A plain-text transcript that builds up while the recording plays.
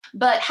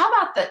But how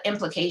about the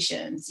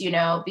implications,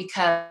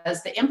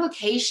 because the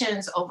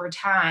implications over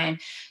time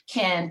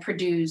can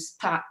produce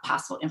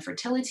possible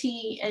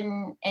infertility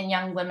in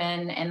young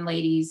women and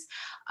ladies,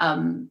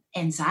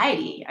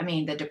 anxiety, I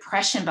mean, the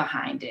depression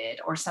behind it,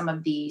 or some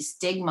of the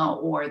stigma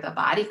or the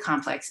body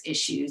complex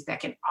issues that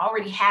can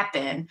already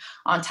happen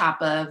on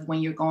top of when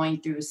you're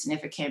going through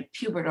significant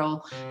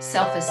pubertal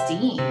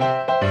self-esteem.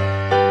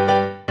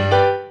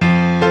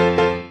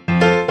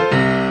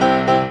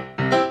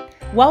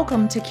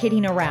 Welcome to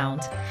Kidding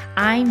Around.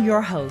 I'm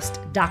your host,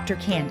 Dr.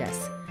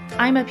 Candace.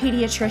 I'm a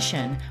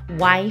pediatrician,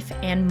 wife,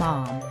 and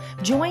mom,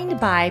 joined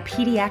by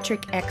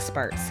pediatric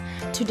experts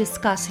to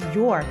discuss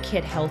your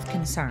kid health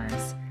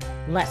concerns.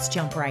 Let's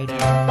jump right in.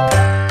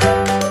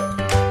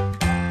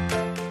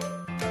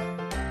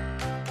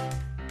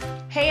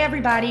 Hey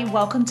everybody,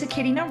 welcome to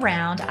Kidding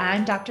Around.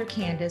 I'm Dr.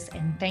 Candace,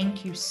 and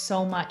thank you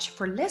so much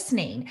for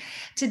listening.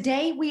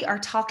 Today we are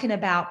talking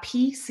about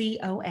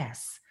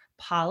PCOS.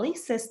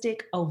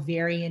 Polycystic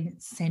ovarian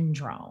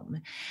syndrome.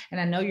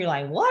 And I know you're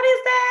like, what is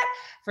that?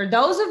 For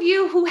those of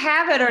you who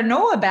have it or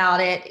know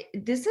about it,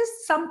 this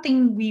is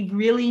something we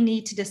really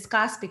need to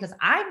discuss because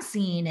I'm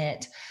seeing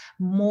it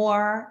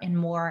more and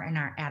more in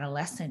our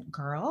adolescent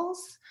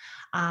girls.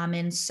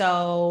 And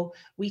so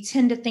we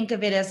tend to think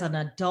of it as an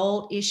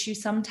adult issue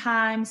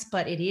sometimes,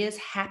 but it is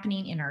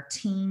happening in our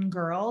teen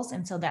girls.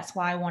 And so that's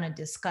why I want to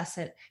discuss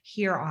it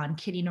here on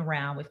Kidding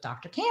Around with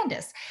Dr.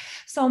 Candace.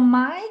 So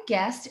my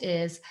guest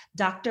is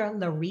Dr.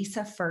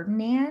 Larissa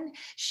Ferdinand.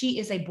 She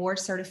is a board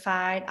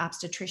certified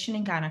obstetrician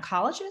and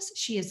gynecologist.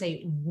 She is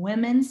a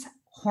women's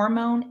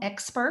hormone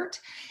expert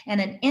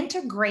and an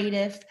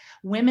integrative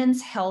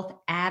women's health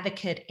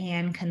advocate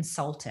and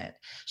consultant.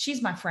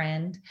 She's my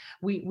friend.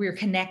 We're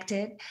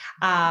connected.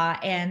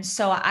 And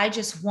so I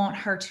just want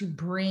her to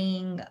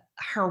bring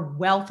her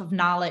wealth of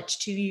knowledge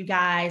to you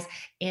guys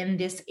in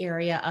this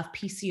area of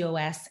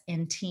PCOS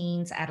in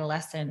teens,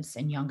 adolescents,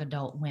 and young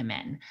adult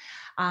women.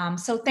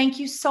 So thank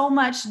you so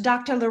much,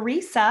 Dr.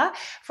 Larissa,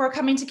 for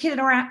coming to Kid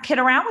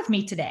Around with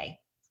me today.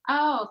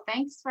 Oh,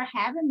 thanks for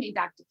having me,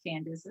 Dr.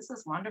 Candace. This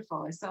is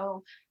wonderful. It's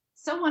so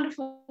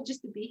wonderful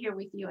just to be here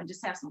with you and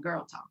just have some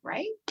girl talk,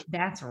 right?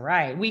 That's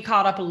right. We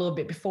caught up a little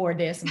bit before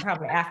this and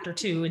probably after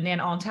too, and then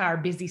on to our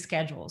busy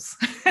schedules.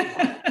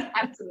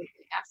 Absolutely.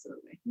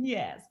 Absolutely.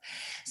 Yes.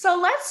 So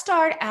let's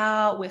start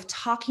out with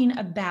talking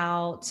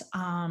about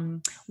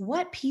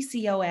what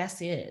PCOS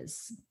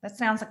is. That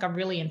sounds like a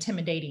really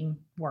intimidating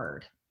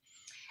word.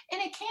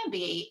 And it can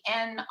be.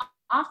 And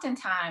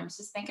oftentimes,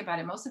 just think about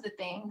it, most of the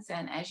things,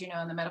 and as you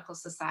know, in the medical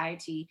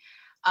society,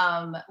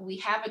 we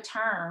have a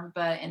term,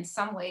 but in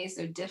some ways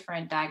they're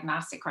different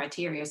diagnostic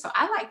criteria. So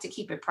I like to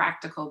keep it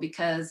practical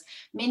because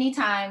many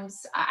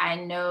times I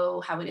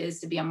know how it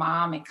is to be a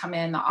mom and come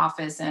in the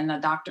office and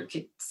a doctor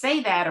could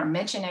say that or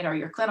mention it, or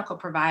your clinical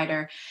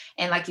provider.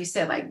 And like you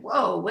said, like,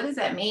 whoa, what does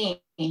that mean?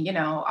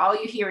 All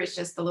you hear is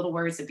just the little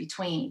words in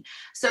between.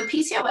 So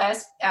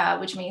PCOS,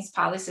 which means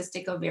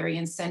polycystic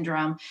ovarian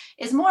syndrome,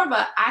 is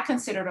I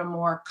consider it a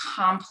more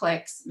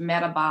complex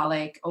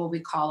metabolic, or what we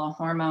call a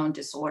hormone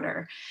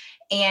disorder.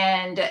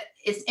 And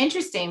it's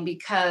interesting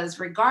because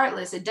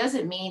regardless, it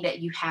doesn't mean that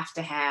you have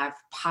to have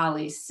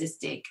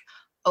polycystic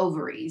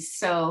ovaries.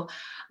 So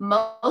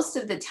most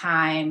of the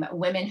time,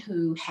 women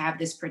who have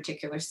this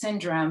particular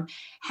syndrome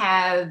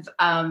have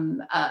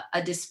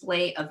a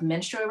display of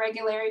menstrual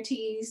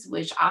irregularities,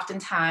 which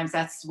oftentimes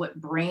that's what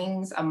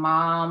brings a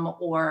mom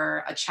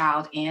or a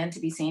child in to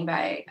be seen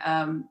by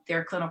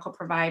their clinical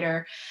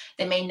provider.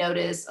 They may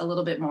notice a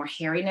little bit more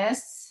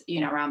hairiness,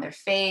 around their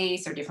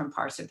face or different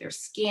parts of their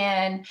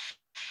skin.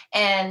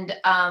 And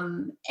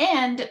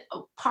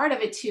part of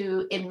it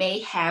too, it may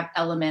have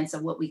elements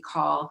of what we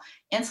call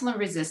insulin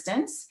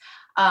resistance,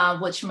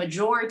 which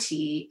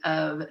majority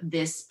of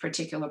this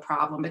particular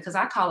problem, because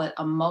I call it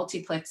a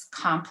multiplex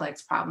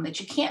complex problem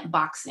that you can't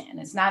box in.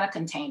 It's not a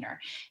container.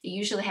 It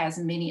usually has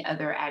many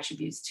other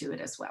attributes to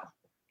it as well.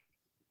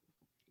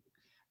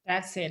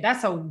 That's it.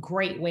 That's a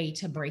great way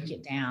to break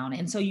it down.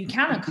 And so you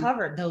kind of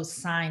covered those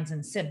signs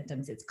and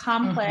symptoms. It's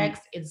complex,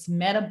 it's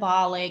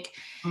metabolic,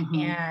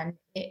 and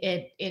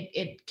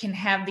it can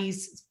have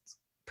these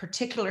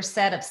particular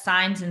set of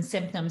signs and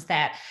symptoms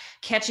that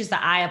catches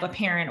the eye of a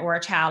parent or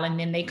a child. And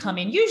then they come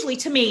in usually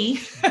to me.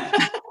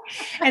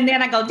 And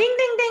then I go, ding,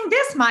 ding, ding,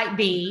 this might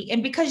be.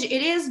 And because it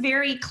is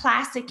very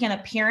classic in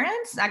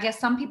appearance, I guess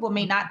some people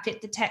may not fit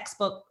the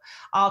textbook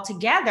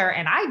altogether.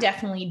 And I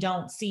definitely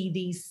don't see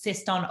these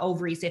cysts on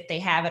ovaries if they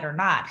have it or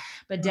not.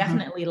 But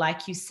definitely,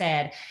 like you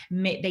said,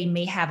 they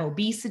may have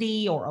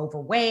obesity or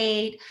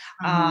overweight,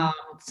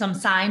 some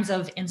signs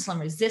of insulin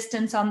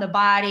resistance on the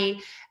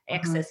body,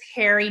 excess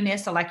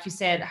hairiness. So like you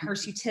said,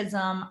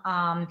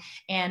 hirsutism.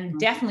 And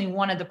definitely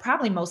one of the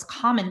probably most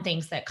common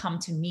things that come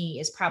to me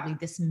is probably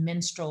this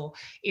menstrual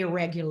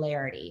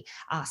irregularity,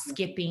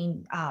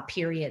 skipping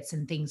periods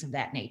and things of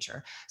that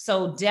nature.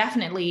 So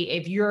definitely,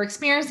 if you're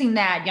experiencing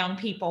that, young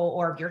people,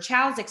 or if your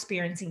child's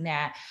experiencing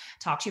that,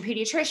 talk to your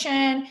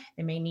pediatrician.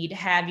 They may need to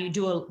have you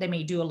they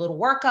may do a little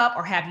workup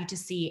or have you to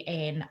see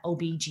an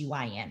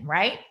OBGYN,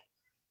 right?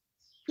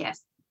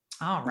 Yes.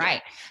 All Yeah.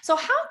 right. So,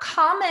 how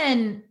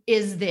common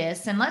is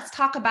this? And let's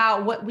talk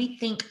about what we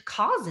think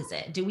causes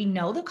it. Do we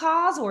know the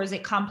cause or is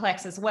it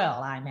complex as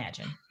well? I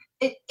imagine.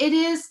 It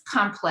is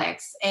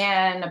complex,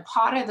 and a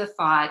part of the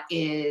thought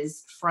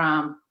is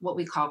from what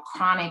we call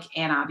chronic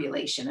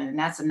anovulation, and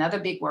that's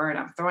another big word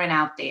I'm throwing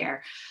out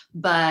there,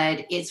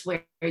 but it's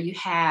where you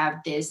have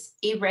this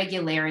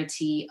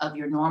irregularity of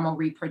your normal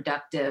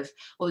reproductive,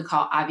 what we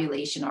call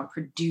ovulation, or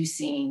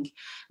producing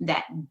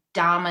that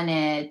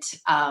dominant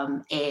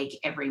egg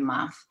every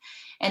month.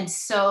 And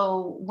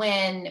so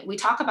when we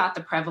talk about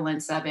the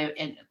prevalence of it,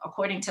 and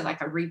according to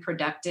like a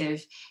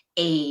reproductive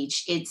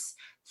age, it's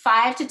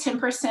 5 to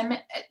 10%.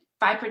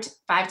 5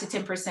 to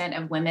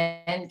 10% of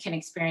women can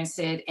experience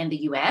it in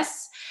the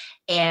US.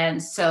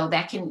 And so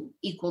that can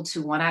equal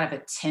to 1 out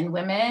of 10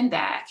 women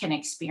that can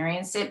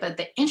experience it. But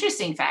the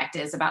interesting fact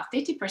is about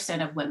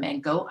 50% of women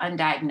go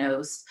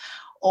undiagnosed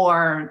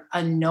or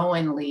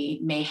unknowingly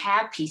may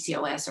have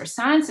PCOS or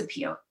signs of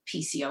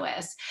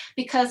PCOS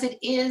because it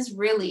is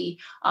really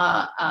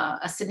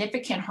a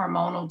significant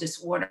hormonal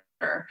disorder,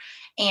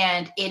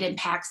 and it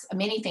impacts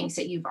many things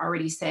that you've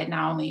already said,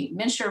 not only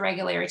menstrual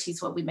irregularities,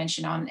 what we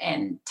mentioned on,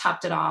 and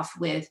topped it off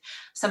with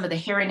some of the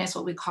hairiness,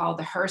 what we call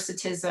the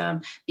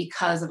hirsutism,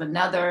 because of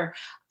another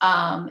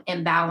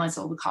imbalance,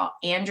 what we call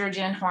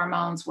androgen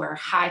hormones, where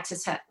high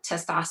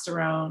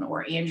testosterone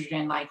or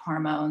androgen like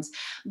hormones.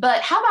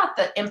 But how about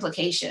the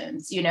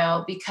implications,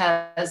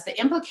 because the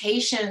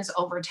implications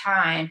over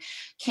time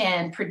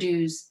can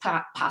produce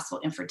possible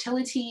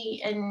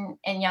infertility in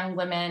young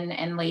women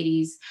and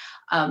ladies,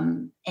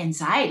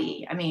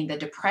 anxiety, I mean, the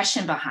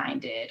depression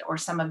behind it, or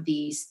some of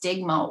the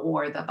stigma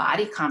or the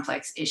body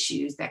complex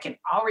issues that can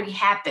already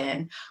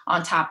happen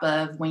on top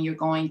of when you're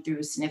going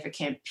through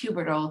significant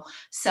pubertal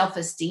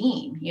self-esteem,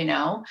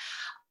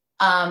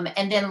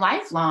 and then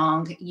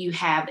lifelong, you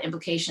have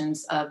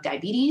implications of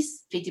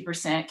diabetes.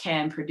 50%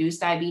 can produce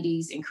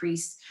diabetes,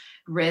 increased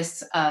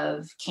risks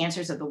of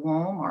cancers of the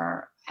womb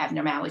or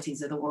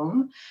abnormalities of the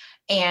womb,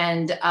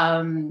 and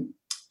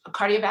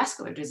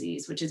cardiovascular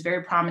disease, which is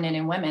very prominent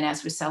in women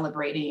as we're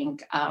celebrating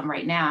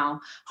right now,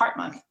 Heart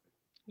Month.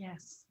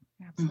 Yes,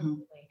 Mhm.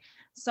 absolutely.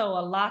 So,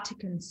 a lot to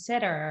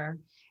consider,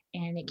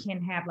 and it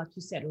can have, like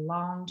you said,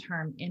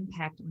 long-term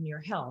impact on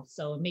your health.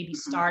 So, it may be Mhm.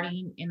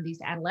 starting in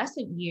these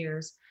adolescent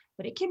years,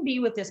 but it can be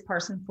with this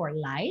person for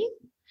life.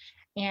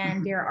 And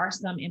Mhm. there are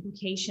some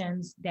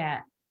implications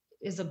that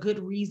is a good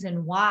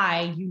reason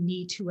why you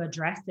need to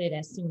address it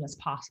as soon as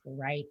possible,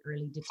 right?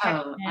 Early Oh,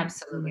 detection, early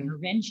absolutely.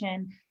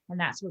 intervention, and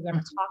that's what we're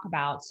going to talk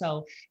about.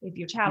 So, if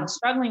your child is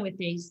struggling with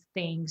these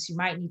things, you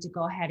might need to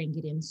go ahead and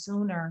get in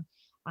sooner,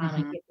 and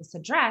Mhm. get this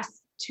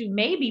addressed to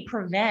maybe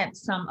prevent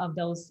some of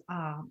those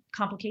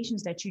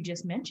complications that you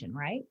just mentioned,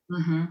 right?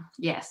 Mhm.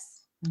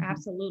 Yes. Mhm.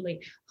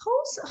 Absolutely.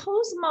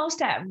 Who's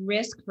most at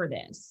risk for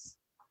this?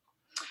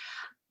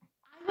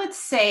 I would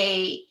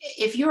say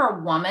if you're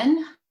a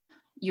woman,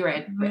 you're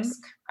at Mhm.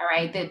 risk. All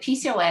right. The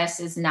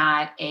PCOS is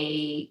not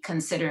a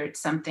considered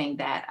something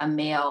that a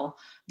male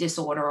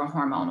disorder or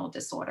hormonal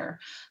disorder.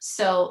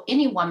 So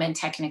any woman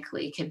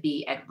technically could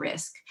be at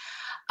risk.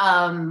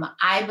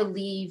 I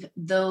believe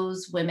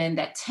those women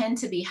that tend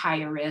to be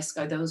higher risk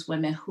are those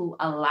women who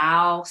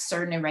allow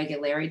certain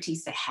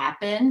irregularities to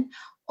happen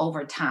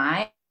over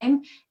time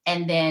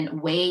and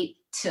then wait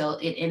till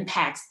it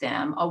impacts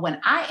them. Or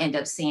when I end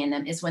up seeing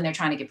them is when they're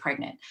trying to get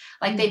pregnant.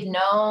 Like Mm. they've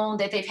known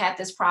that they've had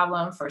this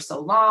problem for so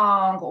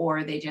long,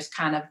 or they just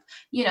kind of,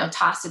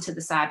 tossed it to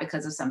the side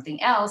because of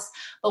something else.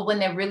 But when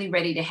they're really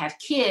ready to have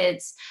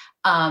kids,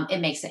 it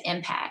makes an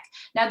impact.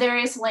 Now, there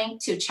is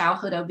linked to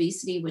childhood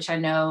obesity, which I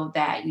know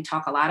that you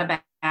talk a lot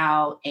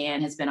about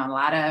and has been on a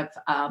lot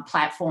of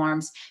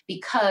platforms,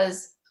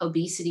 because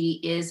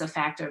obesity is a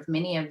factor of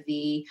many of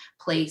the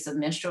plagues of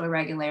menstrual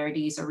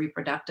irregularities or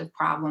reproductive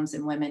problems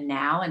in women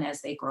now and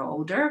as they grow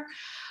older.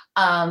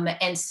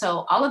 And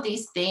so all of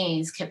these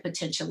things can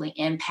potentially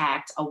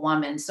impact a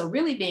woman. So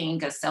really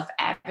being a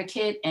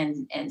self-advocate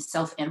and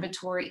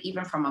self-inventory,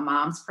 even from a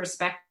mom's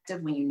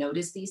perspective, when you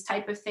notice these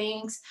type of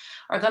things,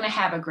 are going to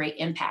have a great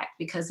impact,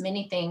 because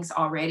many things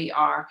already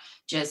are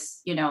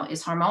just,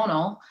 is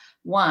hormonal,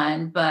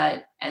 one,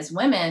 but as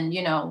women,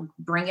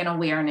 bringing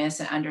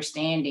awareness and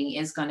understanding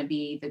is going to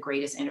be the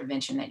greatest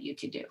intervention that you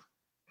could do.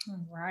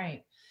 All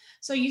right.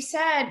 So you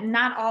said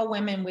not all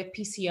women with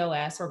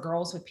PCOS or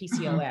girls with Mhm.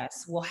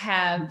 PCOS will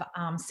have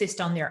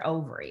cyst on their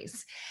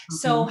ovaries.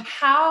 So Mhm.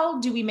 how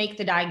do we make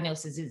the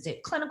diagnosis? Is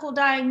it clinical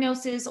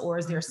diagnosis or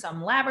is there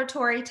some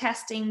laboratory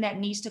testing that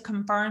needs to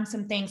confirm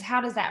some things? How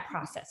does that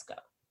process go?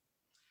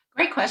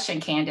 Great question,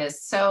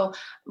 Candace. So,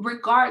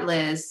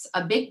 regardless,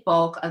 a big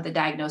bulk of the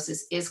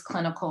diagnosis is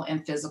clinical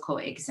and physical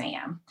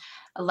exam.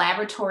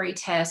 Laboratory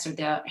tests are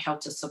there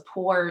help to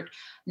support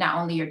not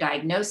only your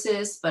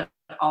diagnosis, but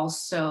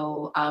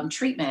also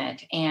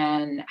treatment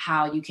and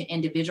how you can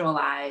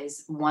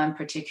individualize one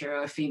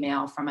particular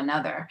female from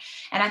another.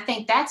 And I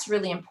think that's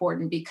really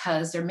important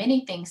because there are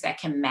many things that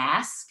can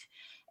mask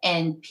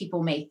and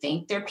people may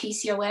think they're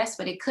PCOS,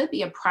 but it could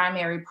be a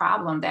primary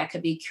problem that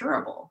could be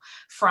curable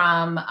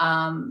from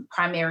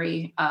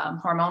primary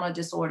hormonal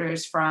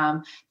disorders,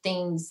 from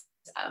things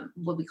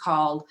what we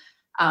call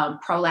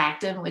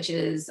prolactin, which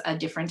is a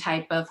different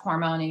type of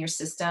hormone in your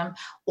system,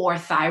 or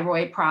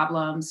thyroid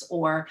problems,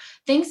 or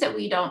things that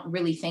we don't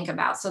really think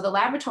about. So the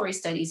laboratory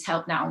studies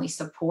help not only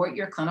support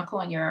your clinical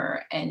and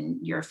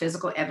your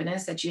physical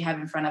evidence that you have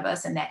in front of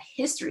us, and that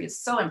history is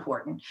so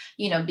important.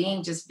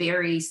 Being just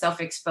very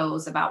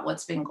self-exposed about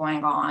what's been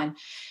going on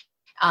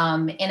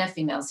in a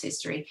female's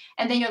history,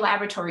 and then your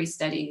laboratory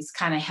studies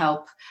kind of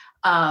help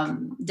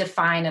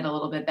define it a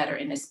little bit better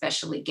and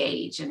especially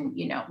gauge. And,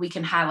 we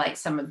can highlight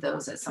some of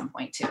those at some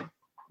point too.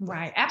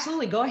 Right.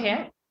 Absolutely. Go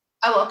ahead.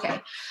 Oh, okay.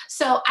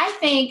 So I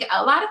think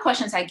a lot of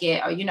questions I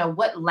get are,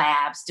 what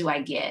labs do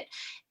I get?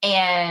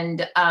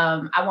 And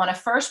I want to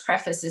first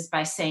preface this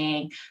by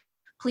saying,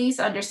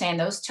 please understand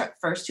those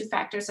first two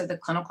factors of the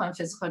clinical and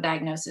physical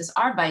diagnosis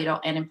are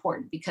vital and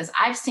important, because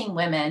I've seen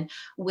women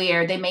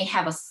where they may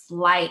have a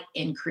slight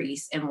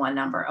increase in one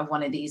number of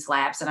one of these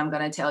labs that I'm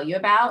going to tell you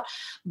about.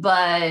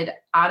 But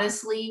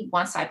honestly,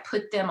 once I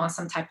put them on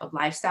some type of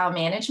lifestyle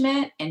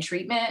management and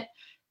treatment,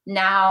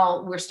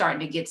 now we're starting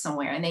to get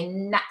somewhere, and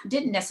they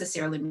didn't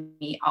necessarily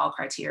meet all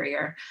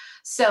criteria.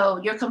 So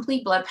your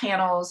complete blood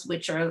panels,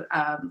 which are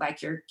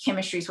like your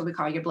chemistries, what we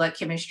call your blood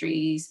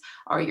chemistries,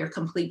 or your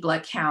complete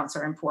blood counts,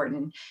 are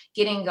important.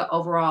 Getting an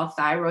overall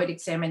thyroid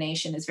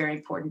examination is very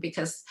important,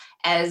 because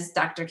as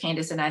Dr.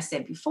 Candace and I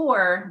said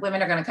before,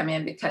 women are going to come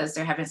in because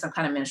they're having some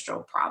kind of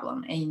menstrual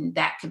problem, and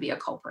that could be a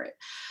culprit.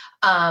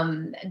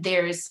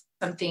 There's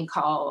something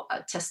called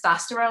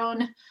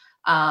testosterone.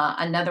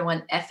 Another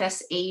one,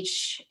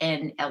 FSH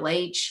and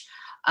LH,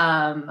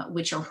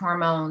 which are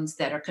hormones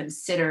that are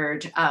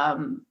considered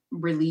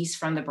released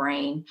from the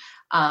brain,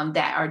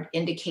 that are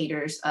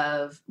indicators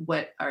of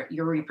what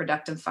your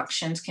reproductive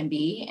functions can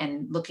be,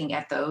 and looking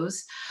at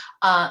those.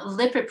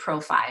 Lipid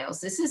profiles.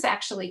 This is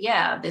actually,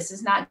 this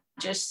is not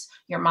just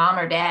your mom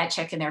or dad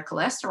checking their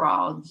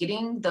cholesterol.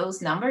 Getting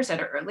those numbers at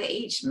an early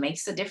age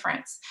makes a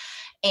difference.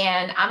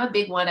 And I'm a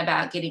big one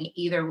about getting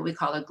either what we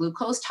call a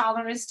glucose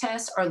tolerance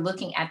test, or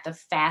looking at the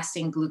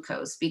fasting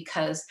glucose,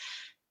 because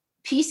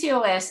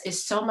PCOS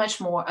is so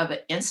much more of an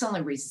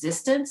insulin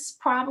resistance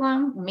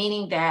problem,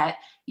 meaning that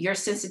your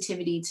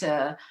sensitivity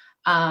to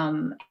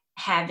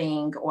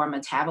having or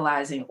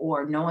metabolizing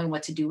or knowing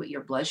what to do with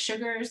your blood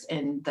sugars,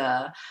 and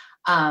the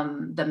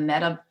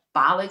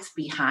metabolics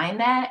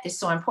behind that is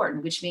so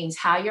important, which means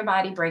how your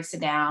body breaks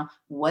it down,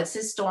 what's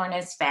it storing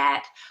as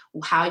fat,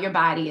 how your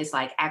body is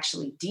like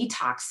actually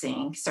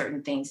detoxing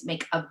certain things,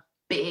 make a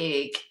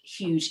big,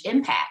 huge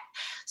impact.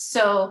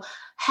 So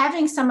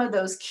having some of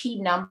those key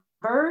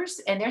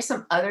numbers, and there's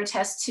some other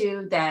tests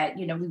too that,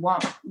 we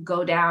won't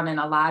go down in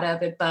a lot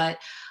of it, but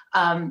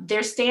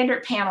there's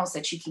standard panels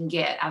that you can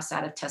get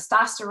outside of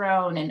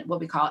testosterone and what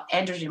we call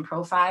androgen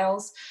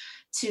profiles,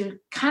 to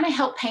kind of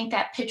help paint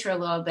that picture a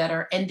little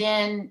better, and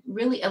then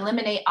really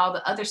eliminate all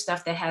the other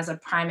stuff that has a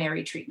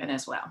primary treatment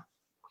as well.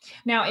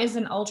 Now, is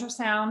an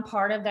ultrasound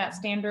part of that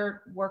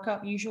standard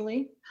workup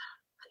usually?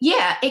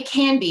 Yeah, it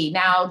can be.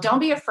 Now, don't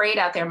be afraid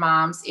out there,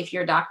 moms, if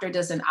your doctor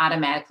doesn't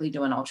automatically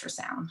do an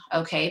ultrasound,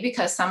 okay?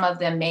 Because some of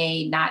them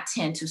may not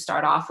tend to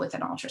start off with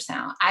an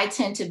ultrasound. I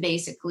tend to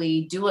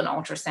basically do an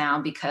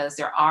ultrasound because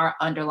there are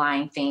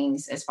underlying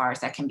things as far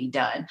as that can be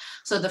done.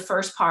 So the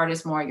first part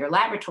is more your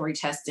laboratory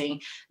testing.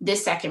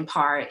 This second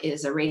part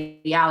is a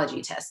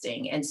radiology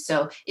testing. And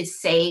so it's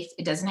safe.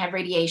 It doesn't have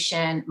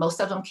radiation. Most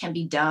of them can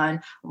be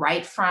done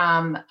right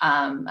from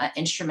an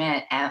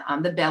instrument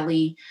on the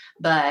belly,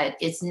 but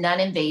it's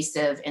non-invasive.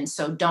 And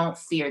so don't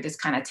fear this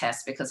kind of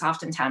test, because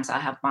oftentimes I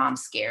have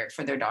moms scared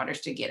for their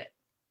daughters to get it.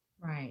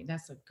 Right.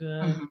 That's a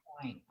good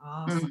point.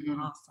 Awesome. Mhm.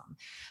 Awesome.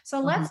 So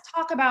let's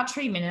talk about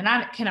treatment. And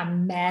I can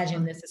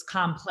imagine this is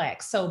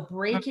complex. So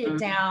break it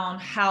down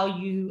how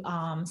you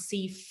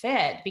see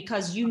fit,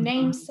 because you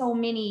name so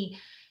many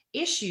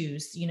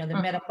issues, the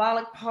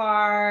metabolic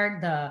part,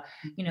 the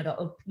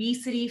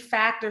obesity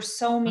factor,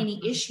 so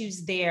many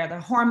issues there, the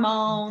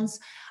hormones.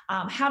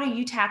 How do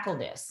you tackle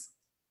this?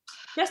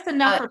 Just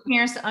enough for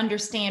parents to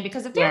understand,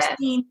 because if they're Yes.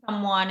 seeing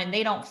someone and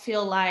they don't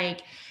feel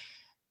like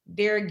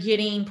they're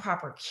getting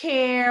proper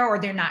care, or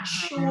they're not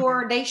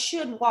sure, they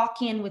should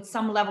walk in with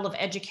some level of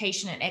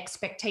education and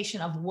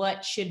expectation of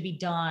what should be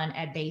done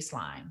at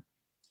baseline.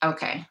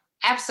 Okay.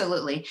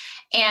 Absolutely.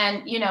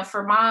 And,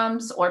 for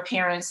moms or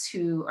parents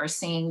who are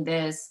seeing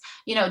this,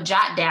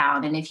 jot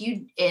down. And if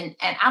you, and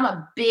I'm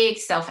a big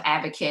self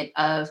advocate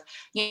of,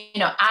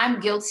 I'm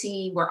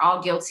guilty. We're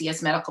all guilty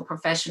as medical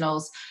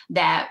professionals,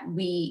 that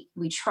we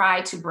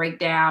try to break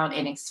down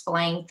and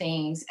explain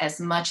things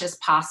as much as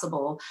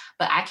possible.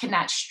 But I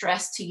cannot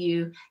stress to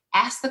you,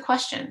 ask the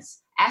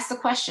questions. Ask the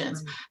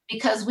questions,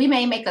 because we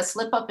may make a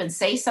slip up and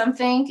say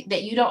something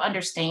that you don't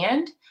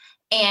understand,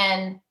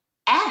 and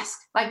ask,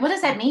 like, what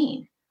does that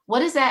mean?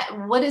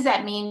 what does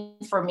that mean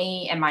for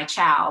me and my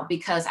child?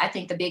 Because I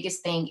think the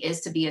biggest thing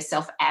is to be a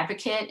self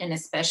advocate, and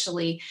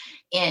especially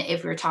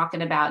if we're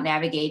talking about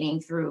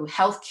navigating through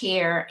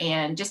healthcare,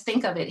 and just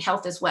think of it,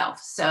 health is wealth.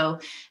 So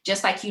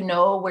just like you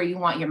know where you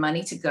want your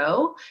money to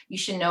go, you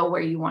should know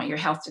where you want your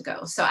health to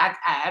go. So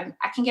I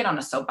can get on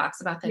a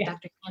soapbox about that, Yeah.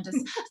 Dr.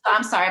 Candace. So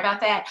I'm sorry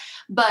about that,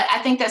 but I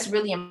think that's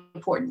really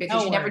important, because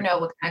No you never worries. know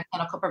what kind of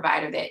clinical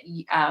provider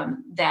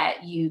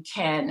that you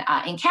can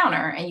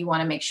encounter, and you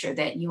want to make sure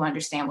that you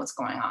understand what's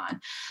going on.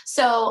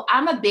 So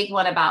I'm a big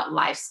one about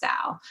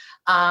lifestyle.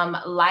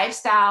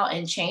 Lifestyle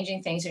and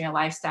changing things in your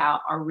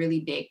lifestyle are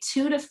really big.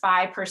 2 to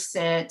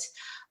 5%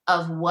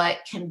 of what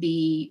can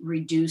be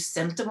reduced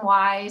symptom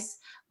wise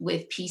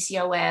with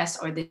PCOS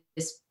or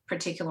this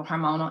particular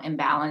hormonal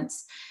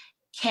imbalance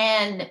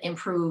can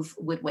improve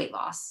with weight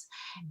loss.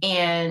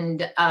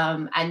 And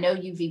I know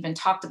you've even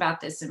talked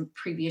about this in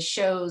previous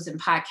shows and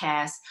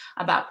podcasts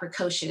about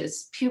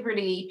precocious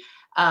puberty,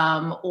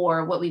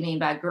 or what we mean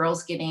by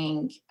girls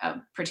getting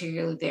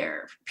particularly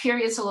their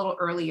periods a little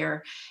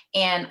earlier.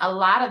 And a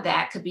lot of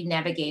that could be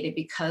navigated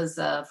because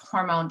of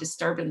hormone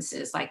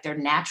disturbances, like their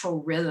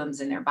natural rhythms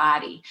in their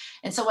body.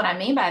 And so what I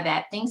mean by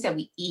that, things that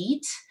we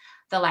eat,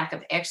 the lack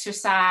of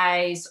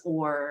exercise,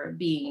 or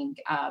being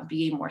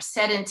more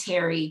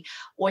sedentary,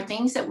 or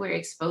things that we're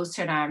exposed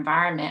to in our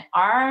environment,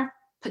 are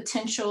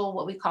potential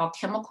what we call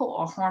chemical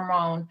or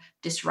hormone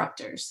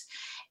disruptors.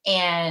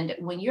 And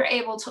when you're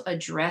able to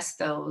address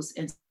those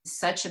in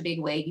such a big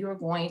way, you're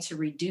going to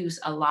reduce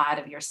a lot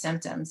of your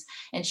symptoms.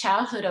 And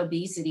childhood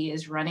obesity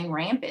is running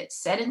rampant.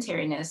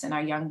 Sedentariness in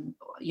our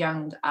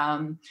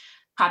young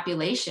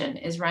population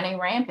is running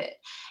rampant.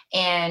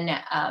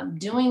 And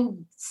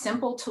doing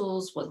simple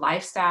tools with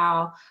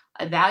lifestyle,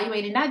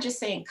 evaluating, not just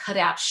saying cut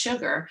out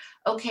sugar.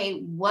 Okay,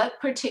 what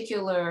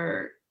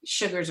particular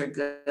sugars are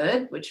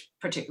good, which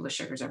particular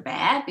sugars are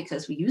bad,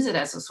 because we use it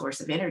as a source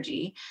of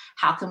energy.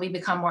 How can we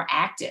become more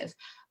active?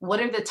 What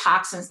are the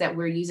toxins that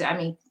we're using? I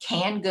mean,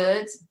 canned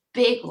goods,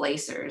 big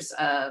lacers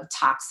of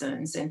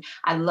toxins. And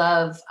I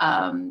love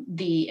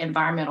the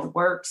Environmental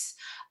Works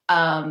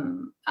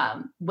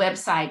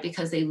website,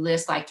 because they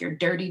list like your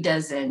dirty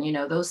dozen,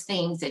 those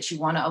things that you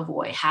want to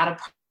avoid, how to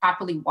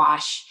properly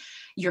wash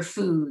your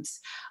foods.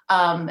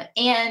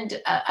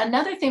 And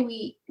another thing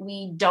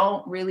we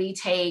don't really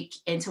take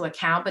into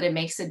account, but it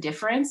makes a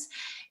difference,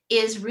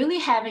 is really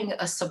having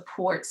a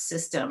support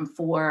system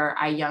for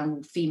our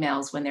young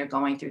females when they're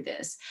going through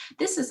this.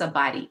 This is a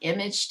body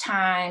image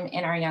time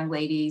in our young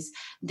ladies.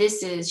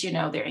 This is,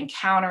 they're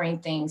encountering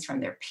things from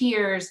their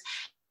peers,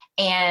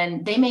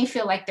 and they may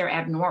feel like they're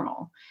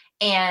abnormal.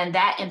 And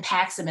that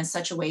impacts them in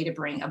such a way to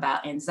bring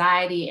about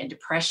anxiety and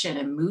depression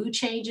and mood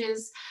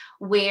changes,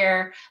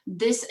 where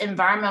this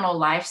environmental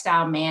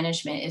lifestyle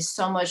management is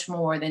so much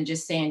more than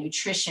just saying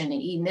nutrition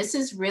and eating. This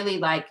is really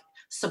like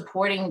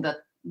supporting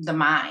the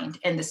mind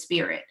and the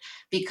spirit,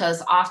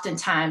 because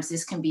oftentimes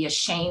this can be a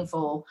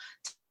shameful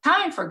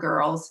time for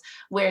girls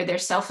where their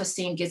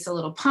self-esteem gets a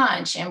little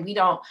punch, and we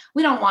don't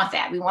want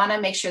that. We want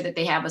to make sure that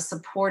they have a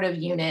supportive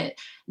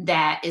unit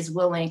that is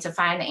willing to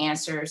find the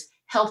answers,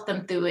 help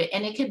them through it.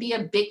 And it could be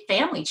a big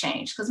family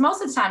change, because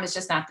most of the time it's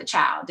just not the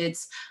child,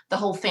 it's the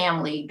whole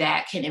family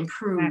that can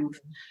improve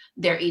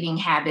their eating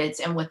habits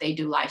and what they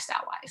do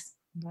lifestyle wise.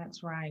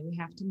 That's right. We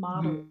have to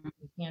model. Mhm.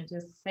 We can't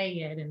just say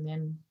it and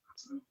then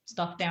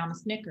stuff down a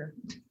Snicker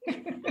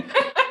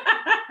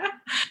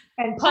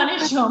and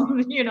punish them,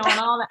 and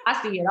all that.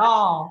 I see it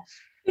all.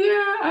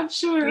 Yeah, I'm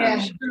sure. Yeah. I'm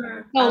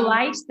sure. So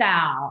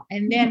lifestyle,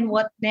 and then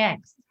what's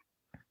next?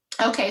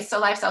 Okay, so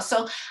lifestyle.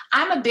 So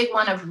I'm a big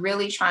one of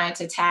really trying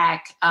to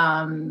attack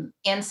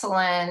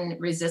insulin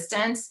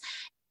resistance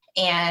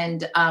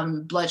and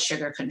blood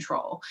sugar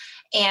control.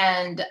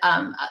 And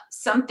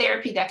some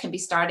therapy that can be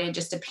started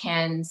just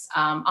depends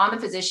on the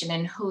physician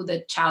and who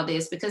the child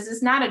is, because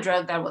it's not a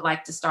drug that I would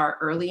like to start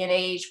early in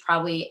age,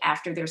 probably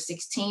after they're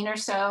 16 or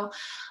so.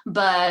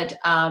 But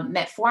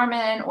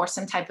metformin or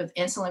some type of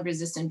insulin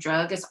resistant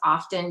drug is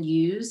often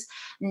used.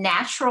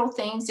 Natural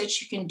things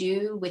that you can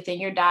do within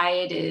your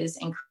diet is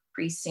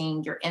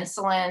increasing your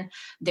insulin.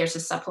 There's a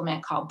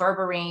supplement called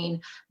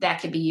berberine that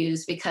could be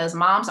used, because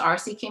moms are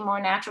seeking more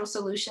natural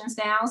solutions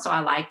now. So I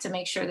like to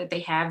make sure that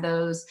they have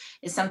those.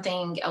 It's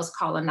something else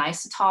called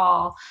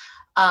inositol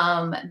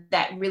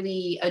that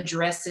really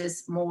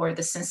addresses more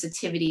the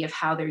sensitivity of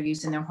how they're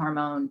using their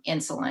hormone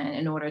insulin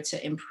in order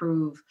to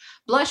improve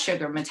blood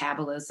sugar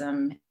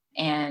metabolism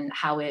and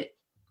how it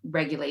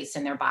regulates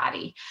in their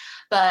body.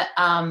 But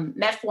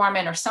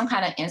metformin or some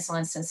kind of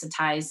insulin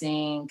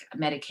sensitizing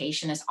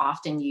medication is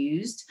often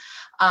used.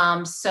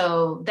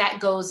 So that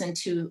goes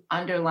into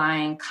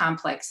underlying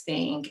complex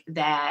thing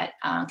that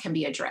can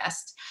be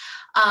addressed.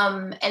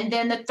 And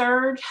then the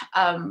third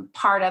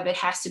part of it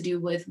has to do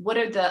with what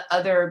are the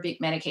other big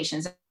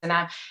medications. And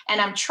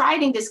I'm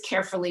treating this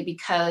carefully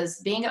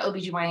because being an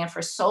OBGYN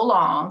for so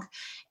long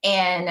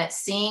and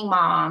seeing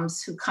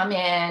moms who come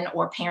in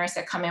or parents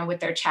that come in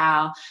with their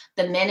child,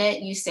 the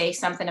minute you say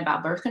something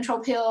about birth control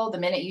pill, the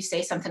minute you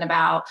say something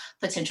about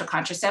potential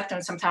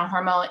contraceptive, sometimes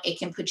hormone, it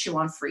can put you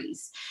on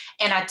freeze.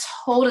 And I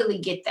totally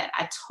get that.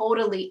 I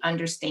totally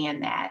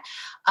understand that.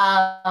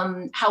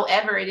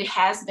 However, it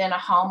has been a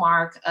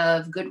hallmark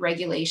of good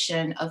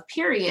regulation of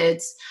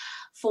periods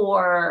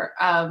for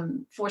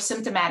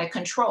symptomatic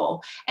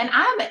control. And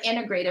I'm an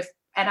integrative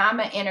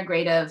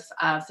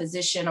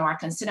physician, or I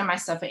consider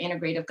myself an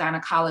integrative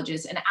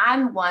gynecologist. And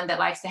I'm one that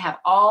likes to have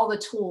all the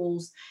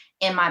tools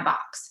in my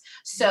box.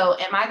 So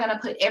am I going to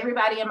put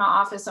everybody in my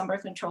office on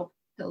birth control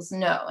pills?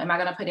 No. Am I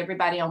going to put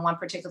everybody on one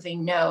particular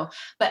thing? No.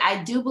 But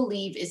I do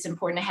believe it's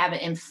important to have an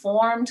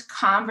informed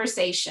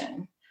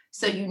conversation.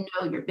 So you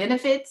know your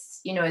benefits,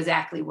 you know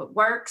exactly what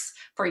works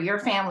for your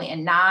family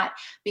and not,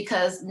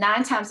 because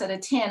 9 times out of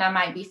 10, I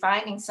might be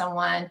finding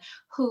someone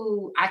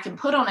who I can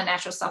put on a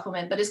natural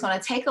supplement, but it's going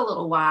to take a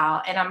little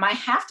while. And I might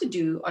have to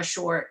do a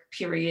short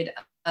period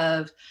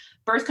of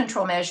birth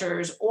control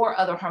measures or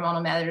other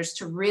hormonal measures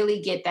to really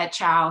get that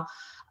child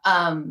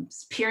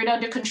period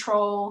under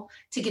control,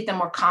 to get them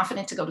more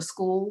confident to go to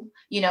school,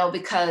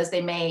 because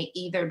they may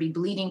either be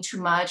bleeding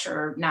too much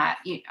or not,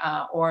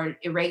 or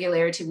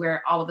irregularity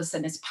where all of a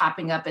sudden it's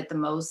popping up at the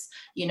most,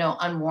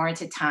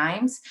 unwarranted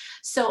times.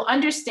 So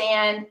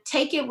understand,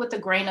 take it with a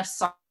grain of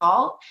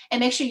salt, and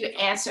make sure you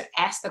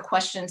ask the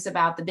questions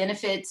about the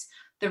benefits,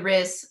 the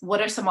risks,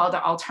 what are some other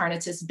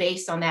alternatives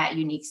based on that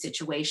unique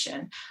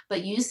situation.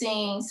 But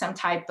using some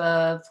type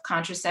of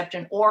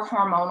contraception or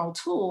hormonal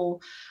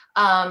tool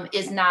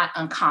is not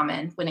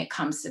uncommon when it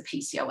comes to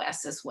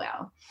PCOS as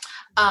well.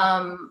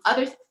 I'm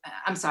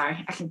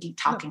sorry, I can keep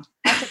talking.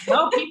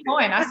 No, keep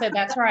going. I said,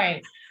 that's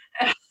right.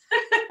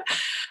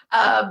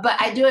 But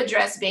I do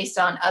address based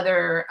on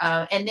other,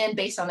 and then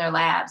based on their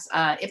labs.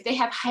 If they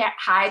have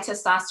high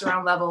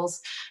testosterone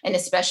levels, and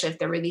especially if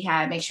they're really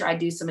high, make sure I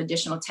do some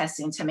additional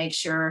testing to make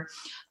sure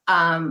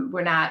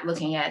we're not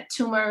looking at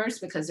tumors,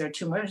 because there are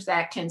tumors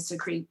that can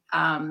secrete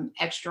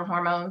extra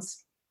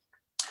hormones.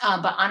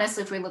 But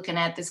honestly, if we're looking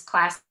at this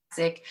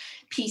classic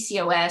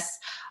PCOS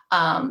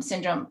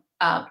syndrome,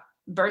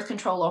 birth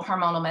control or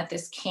hormonal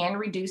methods can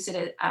reduce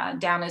it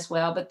down as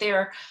well. But there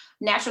are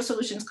natural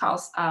solutions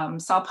called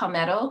saw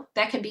palmetto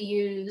that can be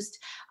used.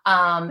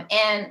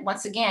 And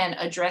once again,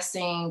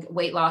 addressing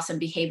weight loss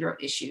and behavioral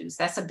issues.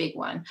 That's a big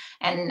one.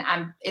 And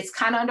it's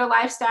kind of under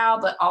lifestyle,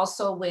 but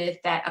also with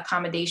that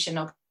accommodation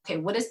of, okay,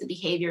 what is the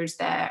behaviors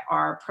that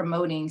are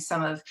promoting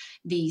some of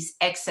these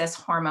excess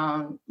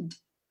hormone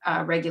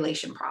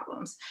regulation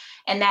problems.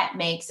 And that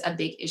makes a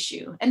big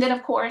issue. And then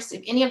of course,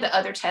 if any of the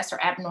other tests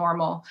are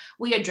abnormal,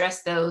 we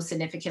address those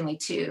significantly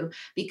too,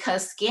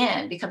 because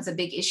skin becomes a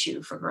big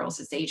issue for girls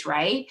this age,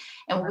 right?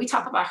 And when we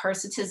talk about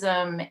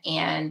hirsutism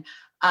and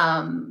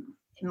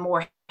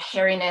more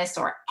hairiness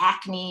or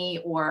acne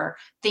or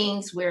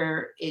things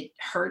where it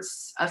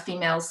hurts a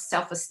female's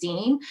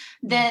self-esteem,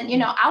 then,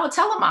 I would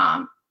tell a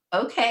mom,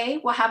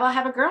 okay, well, how about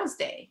have a girl's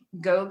day?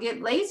 Go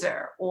get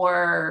laser,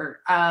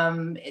 or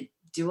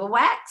do a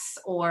wax,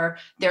 or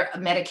there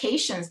are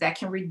medications that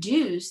can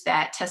reduce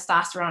that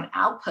testosterone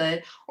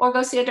output, or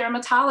go see a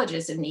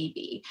dermatologist if need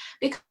be.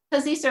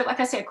 Because these are, like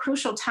I said,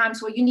 crucial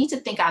times where you need to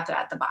think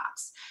outside the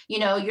box.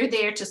 You're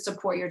there to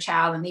support your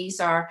child, and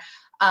these are,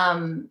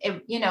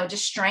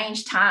 just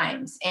strange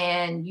times.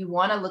 And you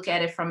want to look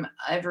at it from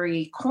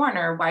every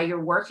corner while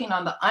you're working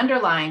on the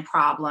underlying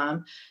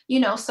problem,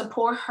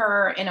 support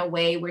her in a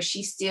way where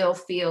she still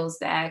feels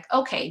that,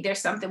 okay, there's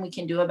something we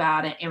can do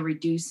about it and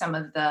reduce some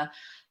of the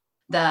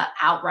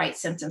outright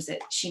symptoms that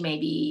she may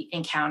be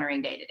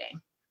encountering day to day.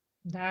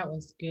 That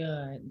was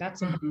good.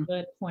 That's a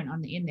good point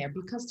on the end there,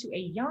 because to a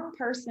young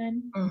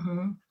person,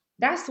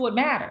 that's what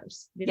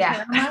matters. This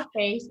hair on my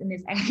face and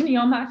this acne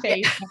on my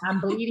face, and I'm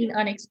bleeding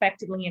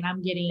unexpectedly, and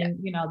I'm getting,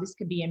 this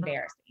could be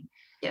embarrassing.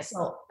 Yes.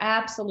 So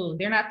absolutely.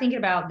 They're not thinking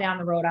about down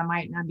the road, I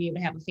might not be able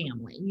to have a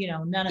family,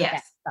 none of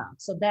that stuff.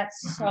 So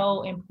that's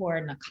so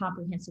important, a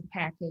comprehensive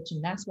package.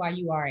 And that's why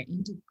you are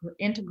an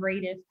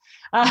integrative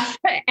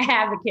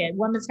advocate,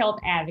 women's health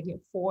advocate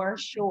for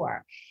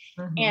sure.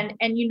 And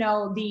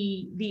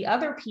the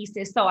other piece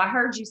is, so I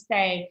heard you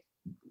say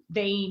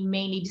they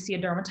may need to see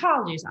a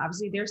dermatologist.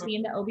 Obviously they're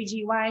seeing the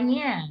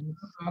OBGYN.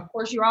 Of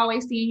course, you're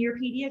always seeing your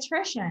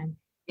pediatrician,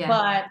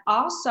 but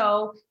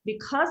also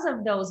because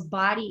of those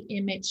body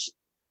image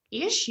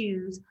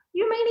issues,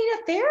 you may need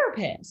a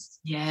therapist.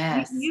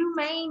 Yes. You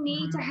may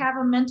need to have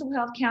a mental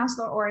health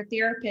counselor or a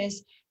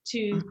therapist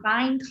to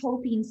find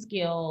coping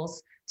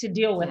skills to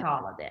deal with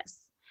all of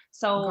this.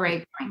 So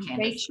great point,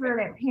 Candace. Make sure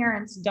that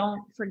parents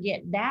don't forget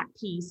that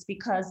piece,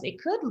 because it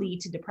could lead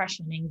to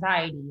depression,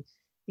 anxiety,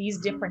 these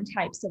different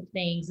types of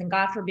things, and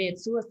God forbid,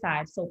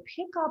 suicide. So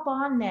pick up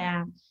on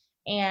that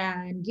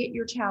and get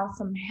your child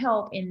some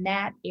help in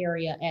that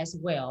area as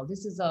well.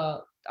 This is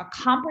a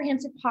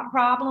comprehensive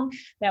problem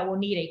that will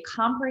need a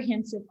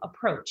comprehensive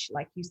approach,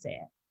 like you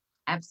said.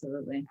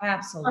 Absolutely. Perfect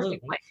Absolutely.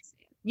 way to say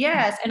it.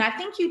 Yes. And I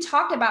think you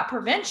talked about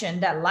prevention,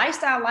 that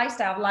lifestyle.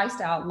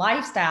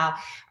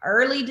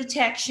 Early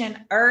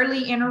detection,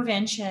 early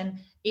intervention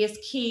is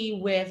key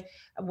with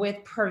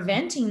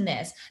preventing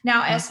this.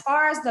 Now, Mhm. as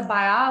far as the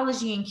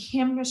biology and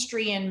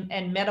chemistry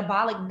and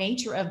metabolic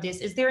nature of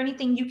this, is there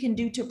anything you can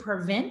do to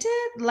prevent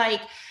it?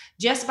 Like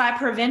just by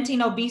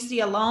preventing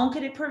obesity alone,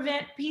 could it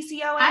prevent I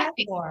PCOS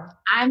think or?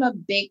 I'm a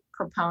big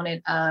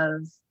proponent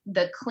of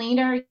the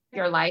cleaner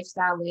your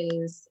lifestyle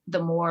is,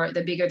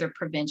 the bigger the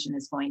prevention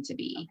is going to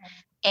be.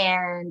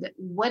 And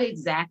what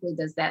exactly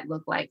does that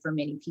look like for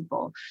many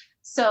people?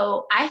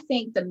 So I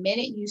think the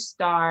minute you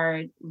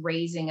start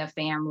raising a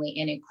family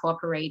and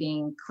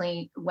incorporating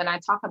clean, when I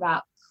talk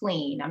about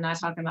clean, I'm not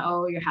talking about,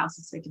 oh, your house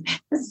is spick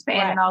and span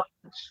Right. and all.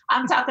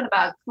 I'm talking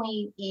about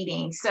clean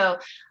eating. So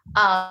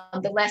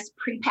the less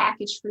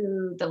prepackaged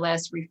food, the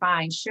less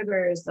refined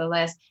sugars, the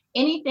less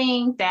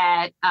anything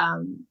that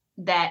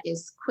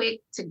is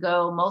quick to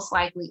go, most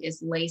likely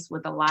is laced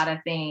with a lot of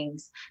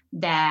things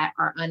that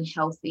are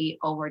unhealthy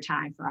over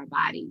time for our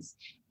bodies.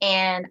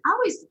 And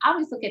I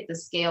always look at the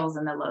scales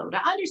and the load.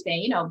 I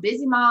understand,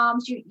 busy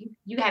moms,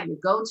 you have your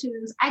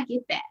go-tos. I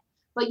get that.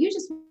 But you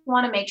just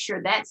want to make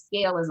sure that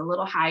scale is a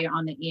little higher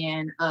on the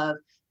end of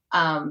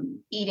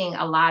eating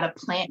a lot of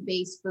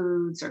plant-based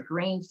foods or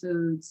green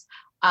foods,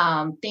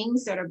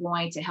 things that are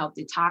going to help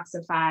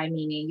detoxify,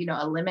 meaning,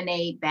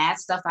 eliminate bad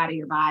stuff out of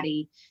your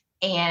body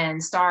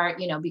and start,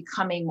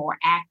 becoming more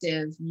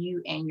active,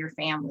 you and your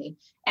family.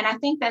 And I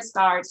think that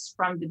starts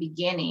from the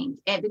beginning,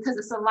 and because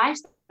it's a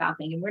lifestyle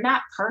thing and we're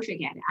not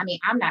perfect at it. I mean,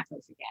 I'm not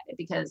perfect at it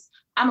because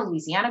I'm a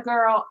Louisiana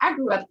girl. I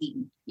grew up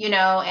eating,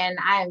 and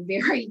I am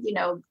very,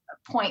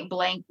 point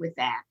blank with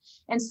that.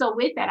 And so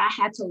with that, I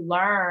had to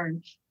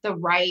learn the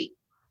right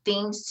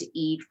things to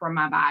eat for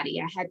my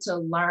body. I had to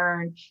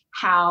learn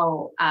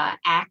how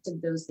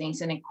active those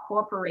things and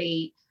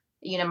incorporate,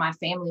 my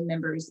family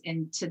members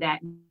into that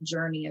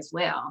journey as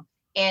well.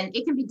 And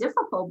it can be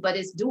difficult, but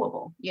it's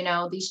doable.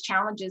 These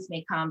challenges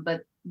may come,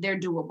 but they're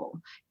doable.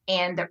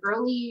 And the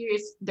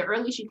earliest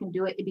you can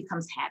do it, it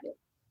becomes habit.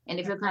 And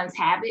if it becomes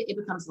habit, it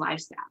becomes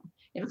lifestyle.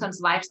 It becomes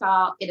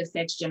lifestyle, it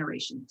affects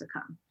generations to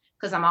come.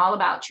 Because I'm all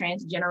about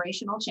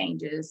transgenerational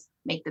changes,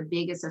 make the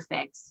biggest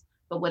effects.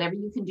 But whatever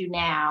you can do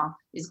now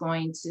is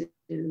going to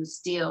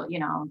still,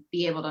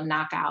 be able to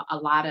knock out a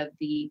lot of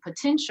the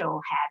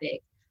potential havoc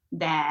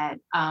that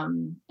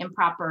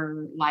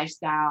improper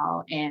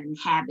lifestyle and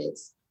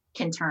habits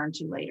can turn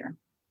to later.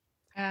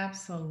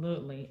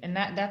 Absolutely. And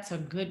that's a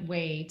good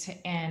way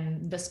to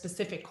end the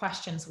specific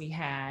questions we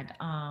had.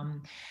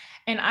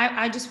 And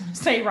I just want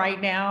to say right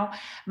now,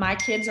 my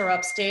kids are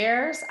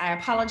upstairs. I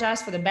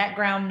apologize for the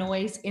background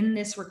noise in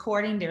this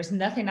recording. There's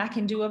nothing I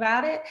can do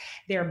about it.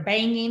 They're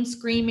banging,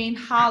 screaming,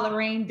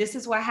 hollering. This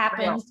is what Real.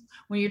 happens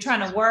when you're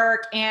trying to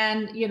work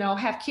and,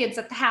 have kids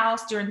at the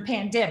house during the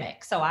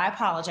pandemic. So I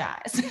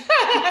apologize.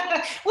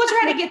 We'll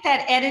try to get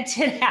that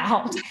edited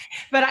out.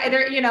 But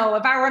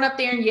if I run up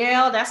there and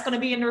yell, that's going to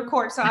be in the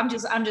record. So I'm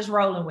just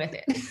rolling with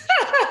it.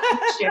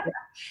 Sure.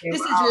 This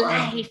We're is all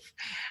learning. life.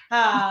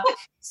 Uh,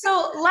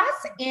 so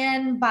let's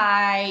end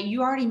by,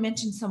 you already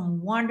mentioned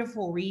some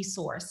wonderful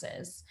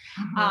resources.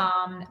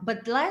 Mhm.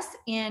 But let's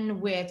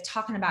end with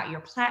talking about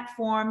your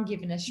platform,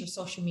 giving us your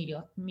social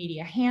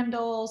media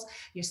handles,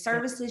 your Yeah.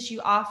 services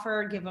you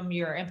offer, give them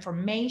your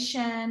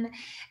information.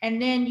 And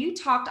then you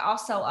talked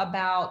also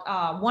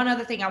about one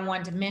other thing I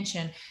wanted to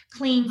mention,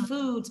 clean Mhm.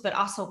 foods, but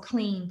also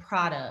clean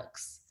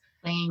products.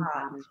 Clean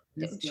product.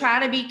 That's good.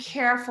 Try to be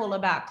careful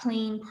about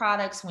clean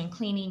products when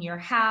cleaning your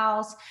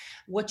house,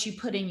 what you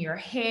put in your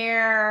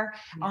hair,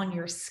 Yeah. on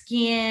your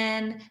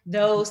skin,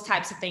 those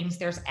types of things.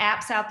 There's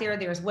apps out there,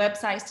 there's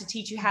websites to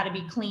teach you how to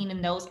be clean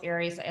in those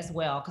areas as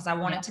well. Because I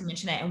Yeah. wanted to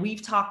mention that. And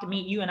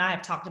you and I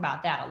have talked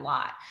about that a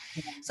lot.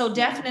 Yeah. So Yeah.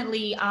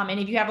 definitely, and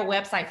if you have a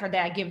website for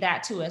that, give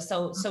that to us.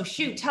 So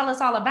shoot, tell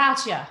us all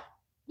about you.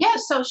 Yeah,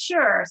 so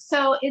sure.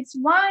 So it's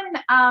one,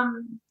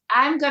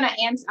 I'm gonna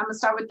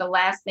start with the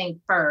last thing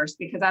first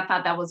because I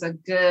thought that was a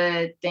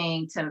good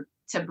thing to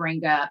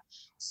bring up.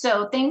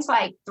 So things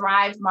like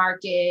Thrive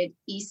Market,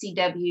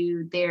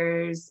 ECW,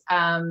 there's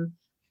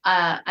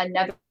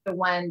another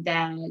one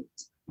that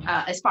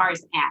as far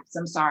as apps,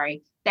 I'm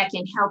sorry, that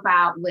can help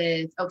out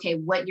with, okay,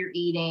 what you're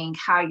eating,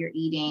 how you're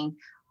eating,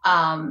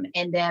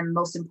 and then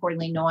most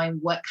importantly, knowing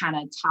what kind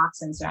of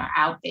toxins are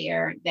out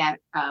there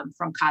that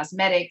from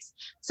cosmetics.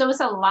 So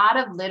it's a lot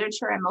of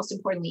literature and most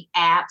importantly,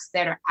 apps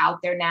that are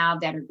out there now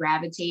that are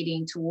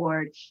gravitating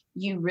toward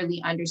you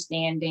really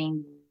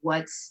understanding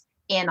what's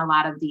in a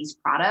lot of these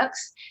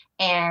products.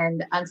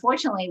 And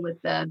unfortunately, with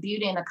the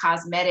beauty and the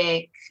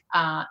cosmetic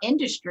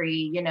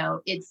industry,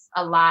 it's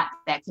a lot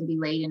that can be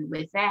laden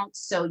with that.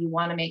 So you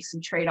want to make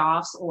some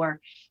trade-offs or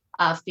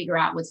figure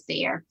out what's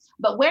there.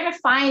 But where to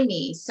find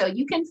me? So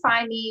you can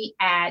find me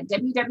at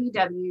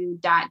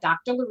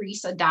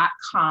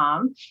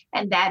www.drlarisa.com.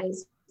 And that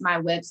is my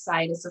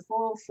website. It's a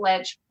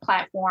full-fledged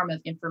platform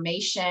of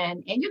information.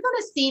 And you're going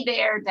to see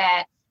there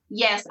that,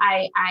 yes,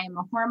 I am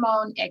a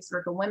hormone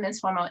expert, a women's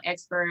hormone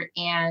expert,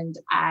 and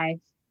I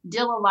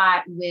deal a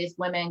lot with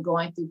women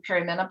going through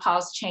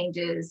perimenopause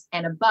changes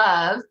and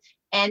above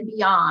and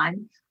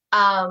beyond.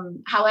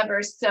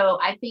 However, so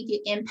I think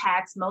it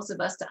impacts most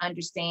of us to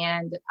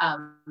understand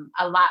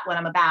a lot what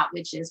I'm about,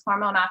 which is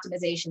hormone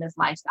optimization is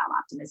lifestyle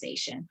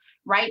optimization.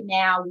 Right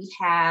now, we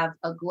have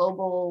a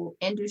global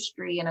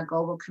industry and a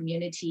global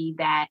community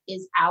that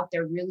is out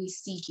there really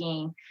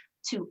seeking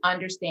to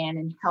understand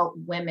and help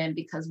women,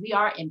 because we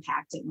are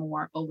impacted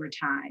more over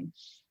time.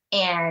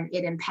 And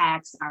it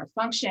impacts our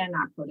function,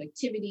 our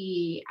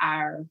productivity,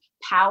 our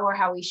power,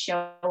 how we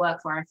show up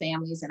for our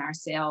families and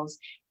ourselves.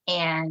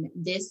 And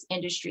this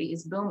industry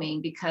is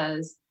booming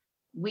because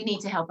we need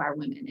to help our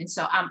women. And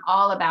so I'm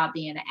all about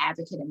being an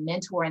advocate and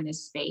mentor in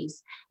this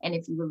space. And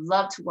if you would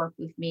love to work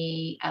with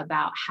me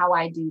about how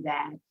I do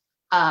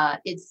that,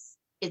 it's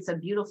a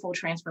beautiful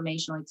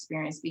transformational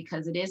experience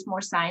because it is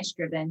more science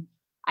driven.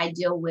 I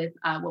deal with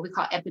what we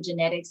call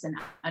epigenetics and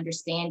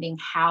understanding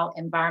how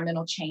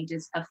environmental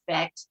changes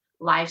affect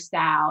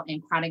lifestyle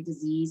and chronic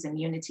disease,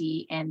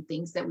 immunity, and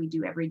things that we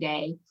do every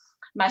day.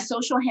 My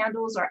social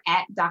handles are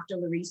at Dr.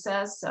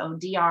 Lareesa, so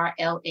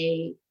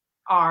DrLareesa,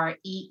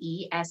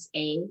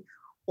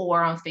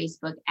 or on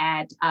Facebook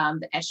at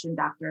the Estrogen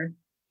Doctor.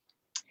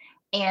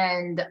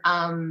 And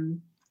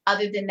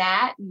other than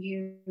that,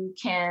 you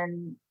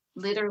can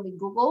literally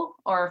Google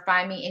or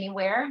find me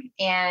anywhere.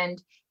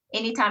 And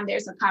anytime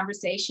there's a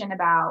conversation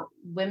about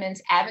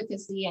women's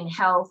advocacy and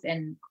health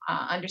and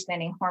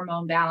understanding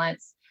hormone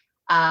balance,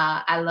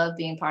 I love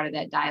being part of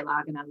that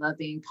dialogue, and I love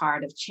being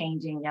part of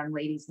changing young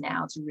ladies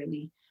now to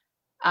really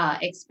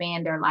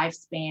expand their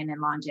lifespan and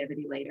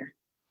longevity later.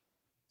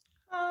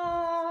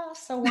 Oh,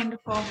 so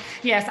wonderful.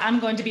 Yes, I'm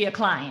going to be a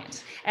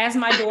client as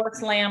my door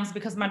slams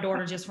because my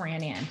daughter just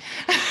ran in.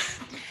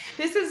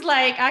 This is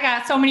like, I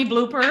got so many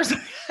bloopers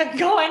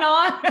going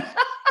on.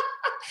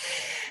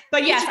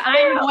 But yes,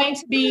 I'm going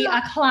to be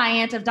a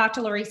client of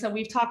Dr. Lareesa.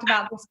 We've talked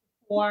about this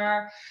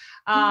before.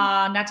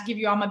 Not to give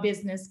you all my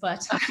business,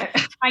 but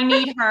I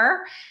need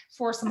her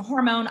for some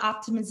hormone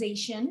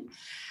optimization.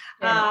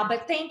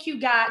 But thank you,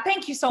 God.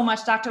 Thank you so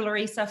much, Dr.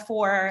 Lareesa,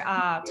 for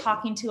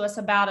talking to us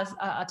about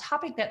a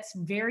topic that's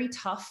very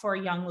tough for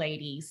young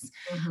ladies.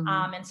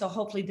 Mm-hmm. And so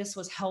hopefully this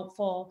was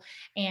helpful.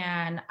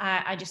 And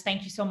I just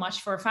thank you so much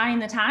for finding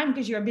the time,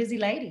 because you're a busy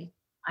lady.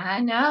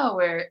 I know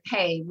we're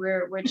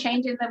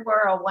changing the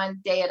world one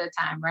day at a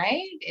time,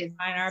 right? It's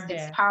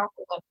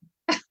powerful.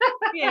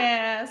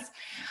 Yes.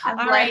 All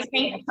right.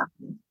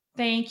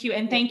 Thank you.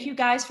 And thank you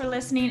guys for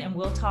listening, and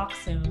we'll talk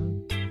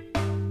soon.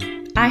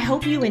 I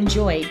hope you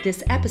enjoyed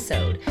this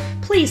episode.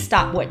 Please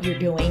stop what you're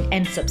doing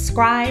and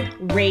subscribe,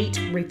 rate,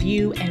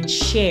 review, and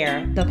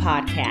share the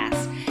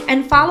podcast.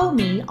 And follow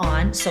me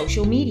on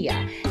social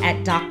media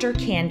at Dr.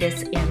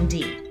 Candace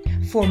MD.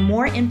 For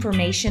more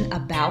information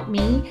about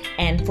me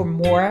and for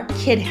more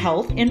kid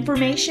health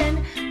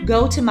information,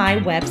 go to my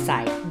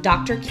website,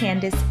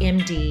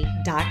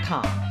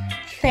 drcandacemd.com.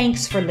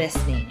 Thanks for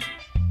listening.